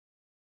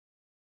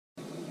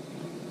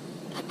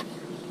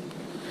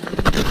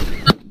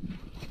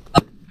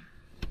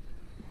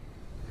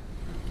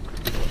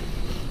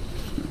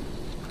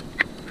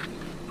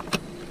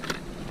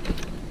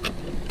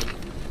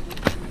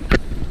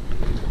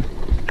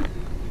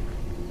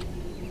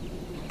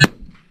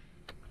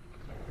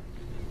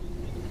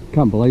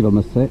Can't believe I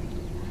missed that.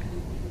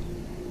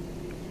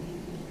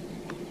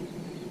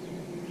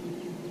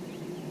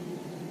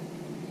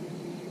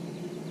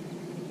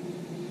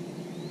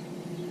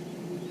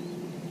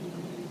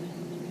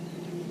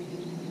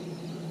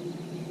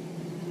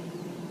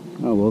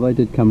 Oh well, they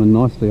did come in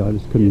nicely, I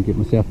just couldn't get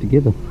myself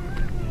together,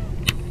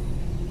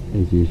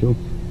 as usual.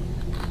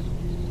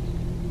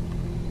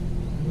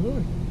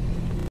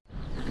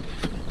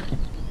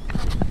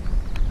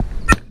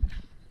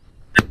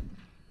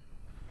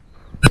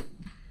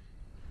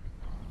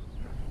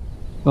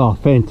 Oh,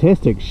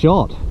 fantastic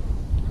shot!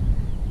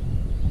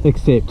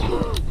 Except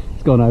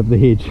it's gone over the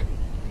hedge.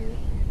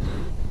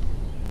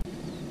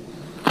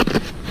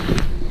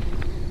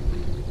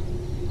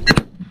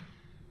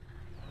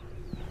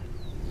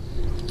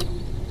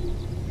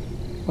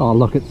 Oh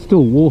look, it's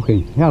still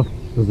walking. How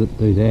does it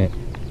do that?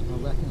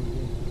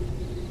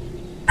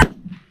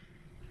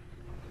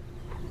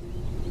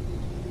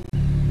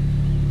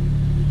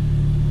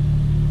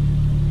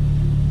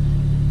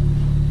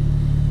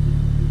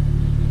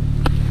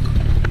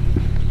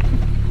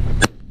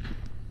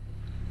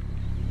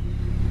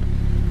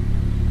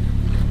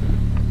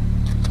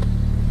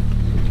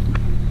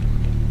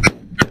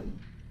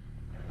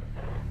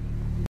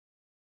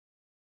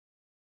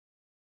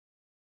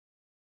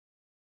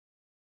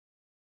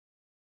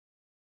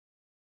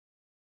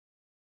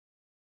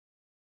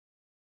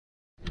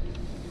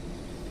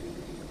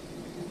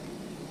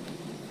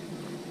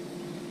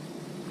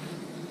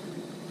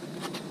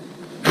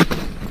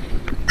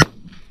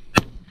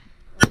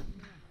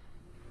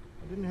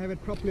 Have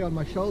it properly on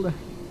my shoulder.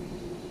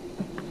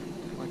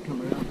 Might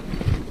come around,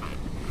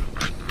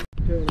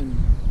 turn and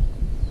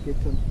get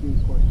some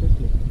speed quite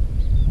quickly.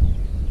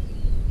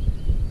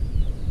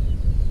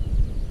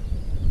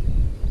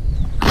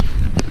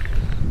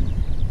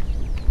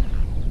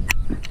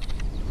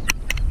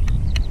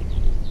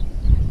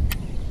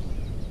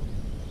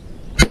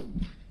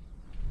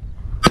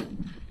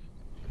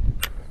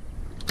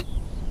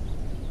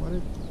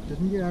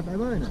 Didn't you have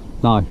ammo in it?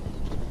 No.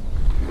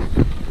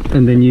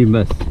 And then you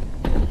missed.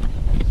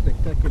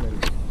 Spectacularly.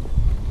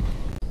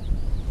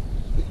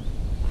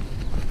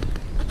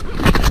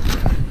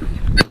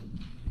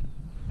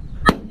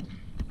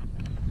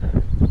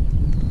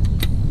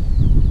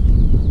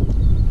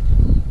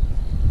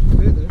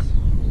 Feathers.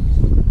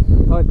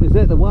 Oh, is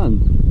that the one?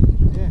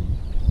 Yeah.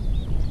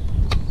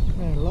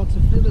 Man, lots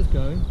of feathers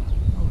going.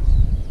 Oh,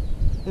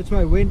 that's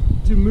why I went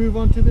to move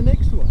on to the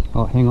next one.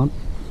 Oh, hang on.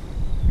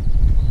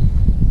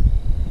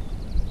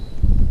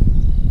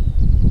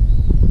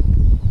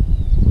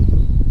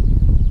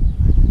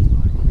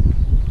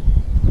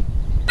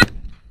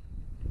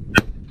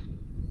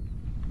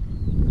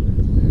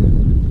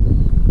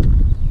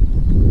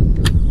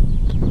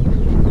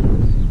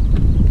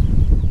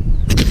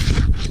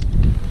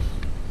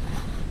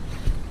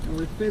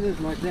 Feathers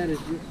like that is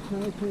just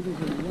no feathers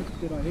and what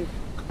did I hit?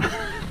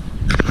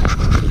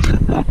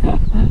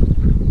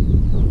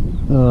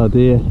 Oh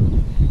dear.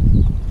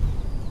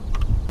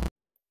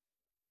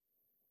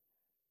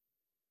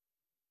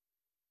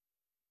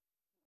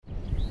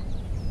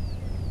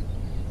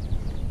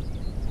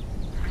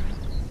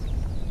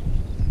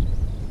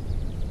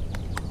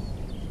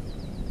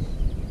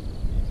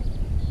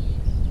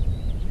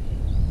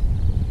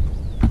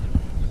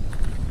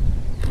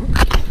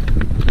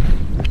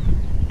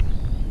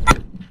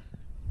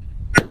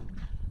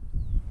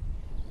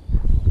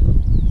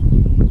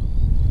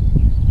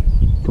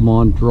 Come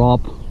on,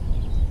 drop.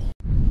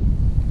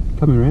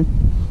 Coming around.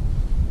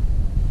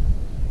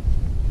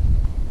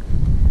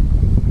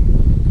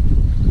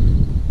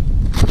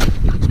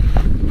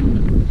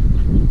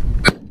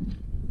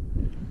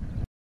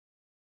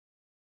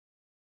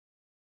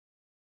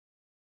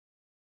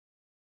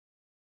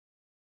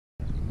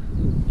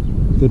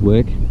 Good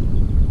work.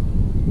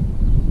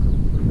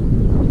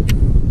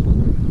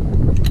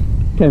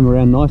 Came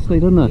around nicely,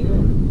 didn't it? Yeah.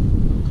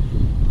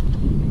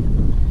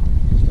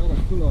 Still a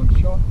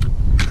full-on shot.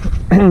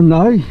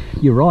 No,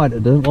 you're right,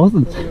 it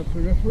wasn't.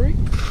 Periphery.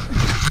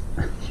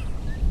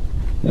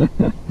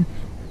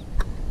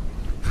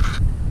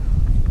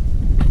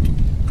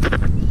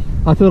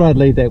 I thought I'd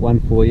leave that one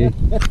for you.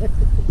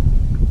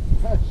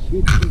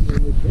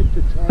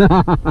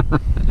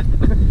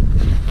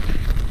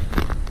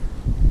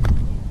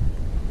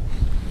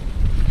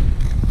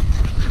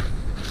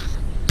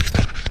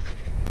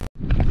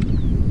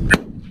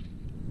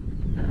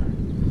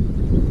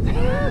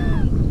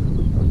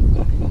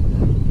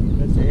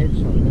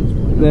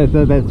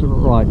 That's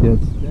right, yes.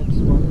 That's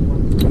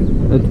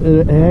one.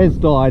 It has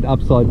died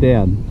upside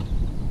down.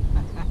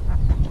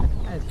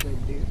 As they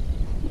do.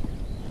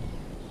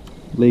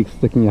 Legs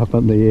sticking up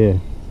in the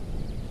air.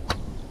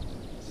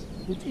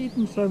 It's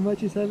eaten so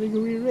much it's having a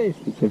wee rest.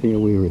 It's having a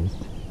wee rest.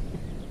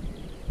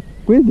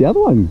 Where'd the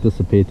other one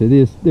disappear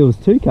to? There was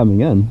two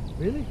coming in.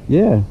 Really?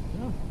 Yeah.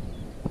 Oh.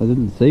 I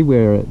didn't see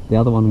where the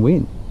other one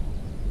went.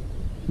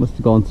 Must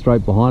have gone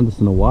straight behind us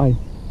and away.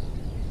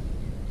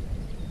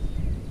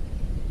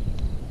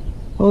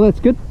 Oh,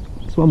 that's good.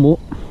 Just one more.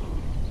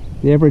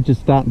 The average is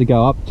starting to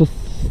go up just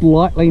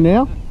slightly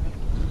now.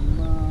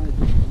 My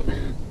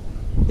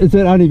Is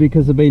it only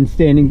because they've been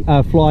standing,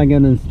 flying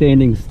in and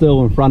standing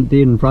still in front,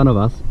 dead in front of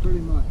us? Pretty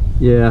much.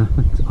 Yeah,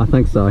 I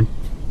think so.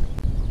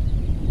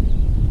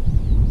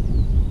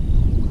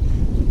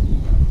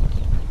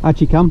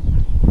 Archie, come.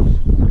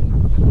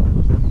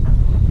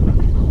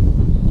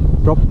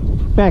 Drop.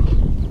 Back.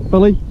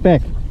 Billy,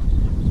 back.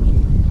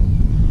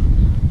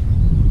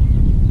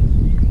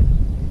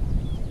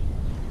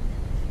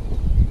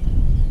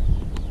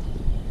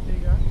 There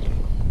you go.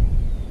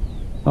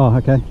 Oh,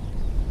 okay.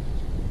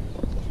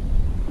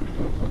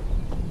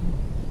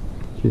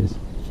 Cheers.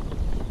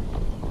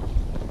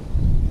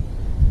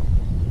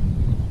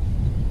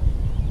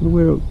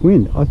 Where it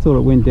went? I thought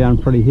it went down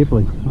pretty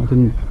heavily. I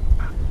didn't.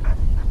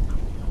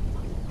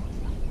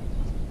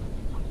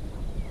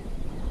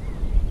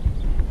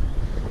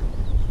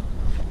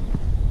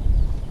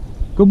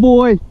 Good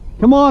boy.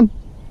 Come on.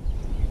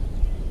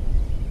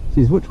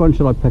 Says, which one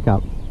should I pick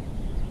up?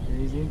 Yeah,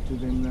 he's into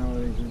them now.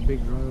 There's a big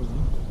row.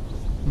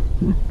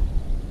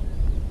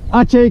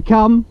 Archie,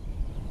 come.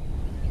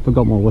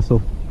 Forgot my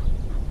whistle.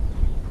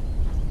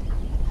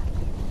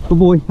 Good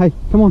boy. Hey,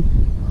 come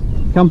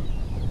on. Come.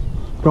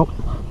 Drop.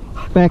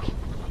 Back.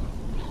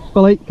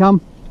 Billy,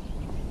 come.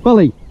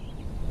 Billy.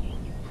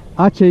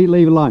 Archie,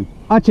 leave alone.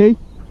 Archie,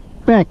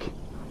 back.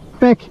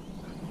 Back.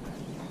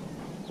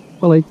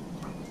 Billy.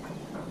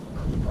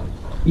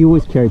 You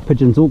always carry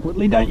pigeons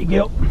awkwardly, don't you,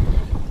 girl?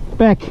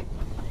 Back.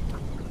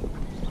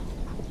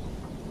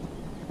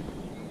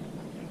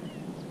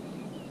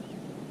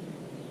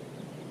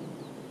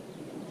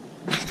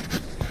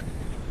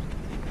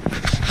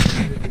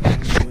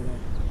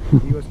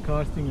 He was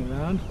casting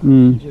around.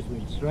 Mm. He just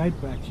went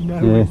straight back. You know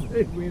Yeah.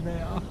 where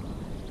they are.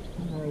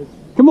 No,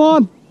 Come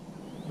on.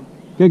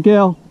 Good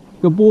girl.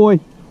 Good boy.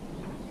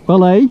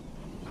 Billy.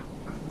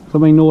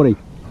 Something naughty.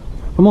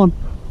 Come on.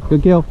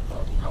 Good girl.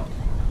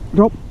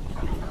 Drop.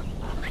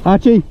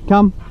 Archie,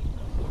 come.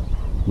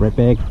 Rat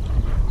bag.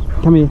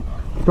 Come here.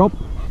 Drop.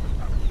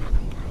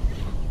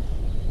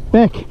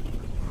 Back.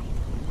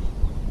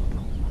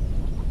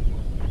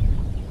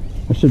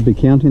 I should be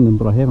counting them,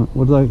 but I haven't.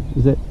 What are they?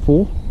 Is that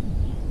 4?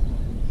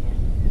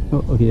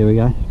 Oh, okay, here we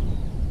go.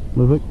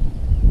 Ludwig.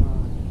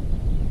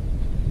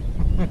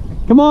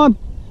 Come on.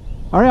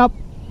 Hurry up.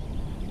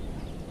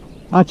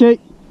 Archie.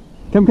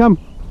 Come.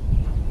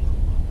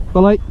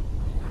 Billy.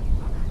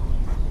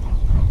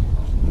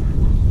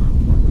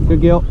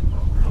 Good girl.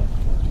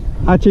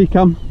 Archie,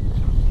 come.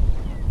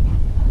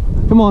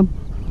 Come on.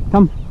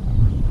 Come.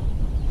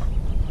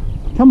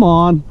 Come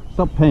on.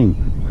 Stop peeing.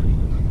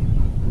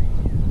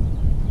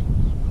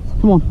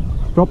 Come on.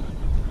 Drop.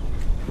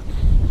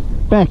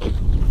 Back.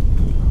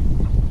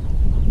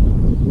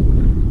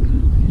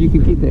 You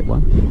could keep that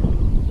one.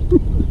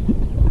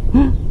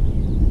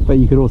 But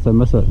you could also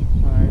miss it.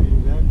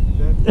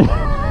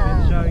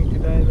 that's showing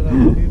today that I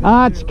can do that.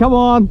 Arch, come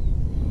on.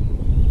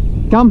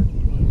 Come.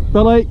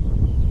 Billy.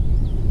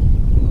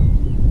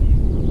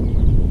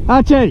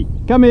 Archie,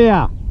 come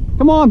here.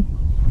 Come on.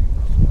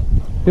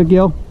 Good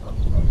girl.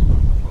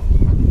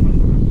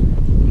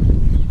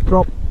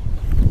 Drop.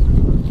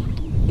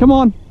 Come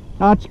on.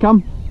 Arch,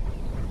 come.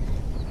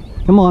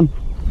 Come on.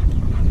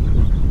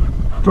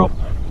 Drop.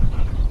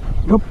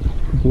 Drop.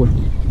 Good boy.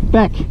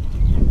 Back.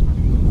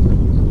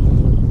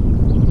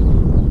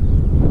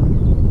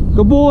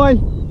 Good boy.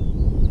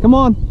 Come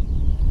on.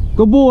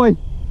 Good boy.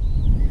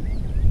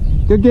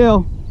 Good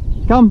girl.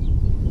 Come.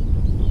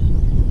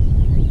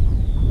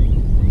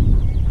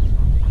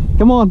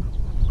 Come on.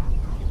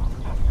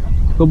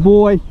 Good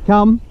boy.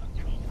 Come.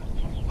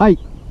 Hey.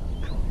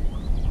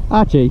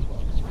 Archie.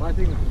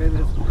 Fighting with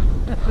feathers.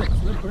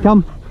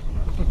 Come.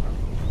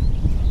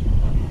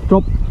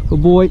 Drop.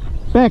 Good boy.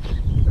 Back.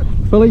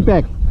 Billy,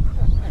 back.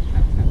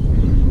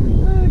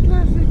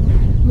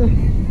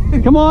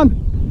 Classic. Come on.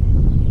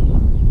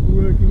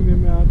 Working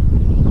them out.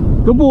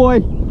 Good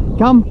boy.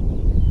 Come.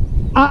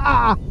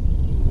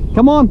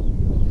 Come on.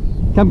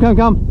 Come.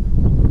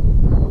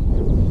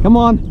 Come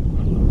on.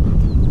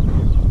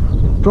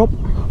 Drop.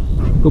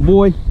 Good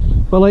boy.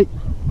 Billy.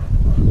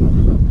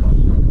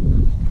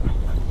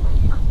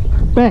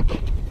 Back.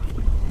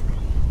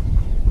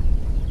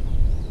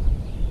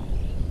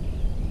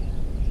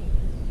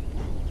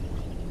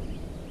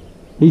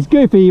 He's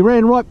goofy. He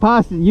ran right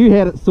past it. You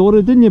had it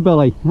sorted, didn't you,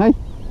 Billy? Hey?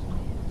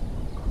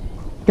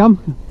 Come.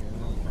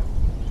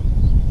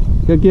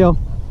 Good girl.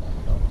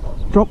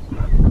 Drop.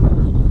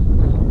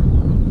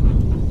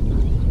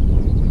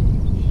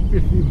 A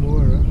few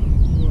more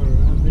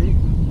around there.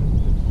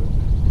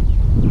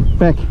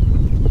 Back.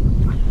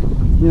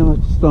 Yeah, I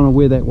just don't know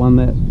where that one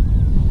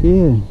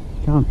yeah,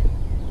 can't.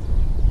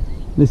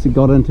 Unless it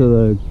got into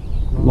the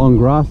long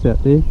grass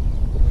out there.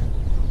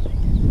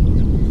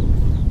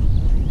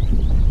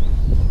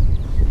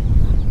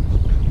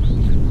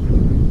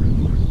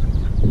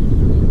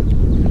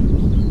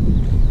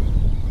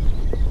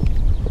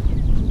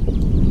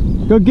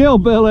 Good girl,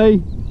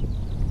 Billy.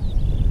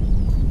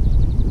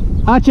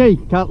 Archie,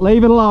 can't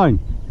leave it alone.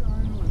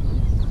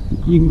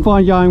 You can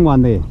find your own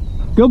one there.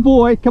 Good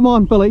boy. Come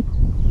on, Billy.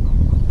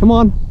 Come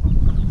on.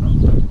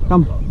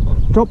 Come.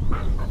 Drop.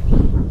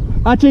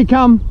 Archie,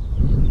 come.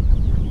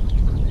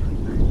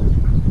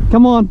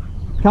 Come on.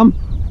 Come.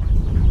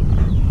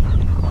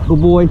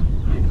 Good boy.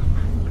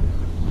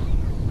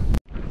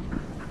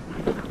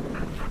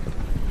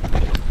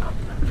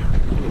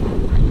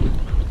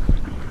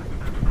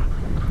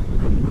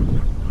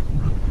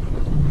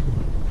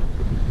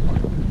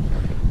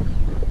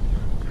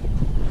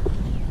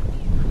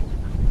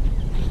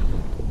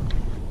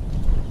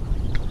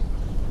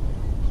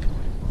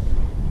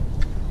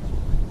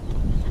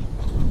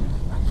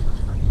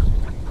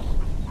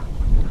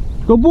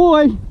 Good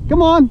boy.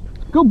 Come on.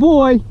 Good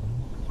boy.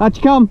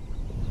 Archie, come.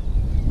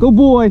 Good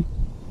boy.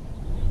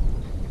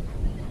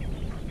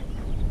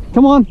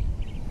 Come on.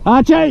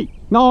 Archie.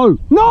 No.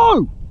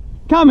 No.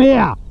 Come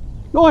here.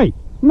 Oi.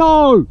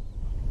 No.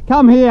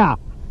 Come here.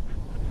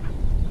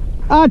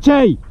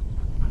 Archie.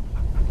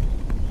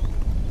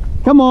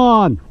 Come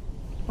on.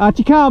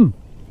 Archie, come.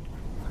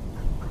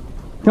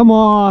 Come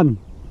on.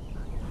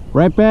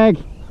 Rat bag.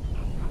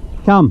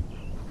 Come.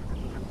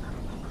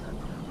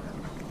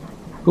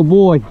 Good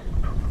boy.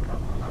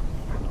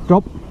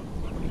 Drop.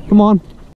 Come on.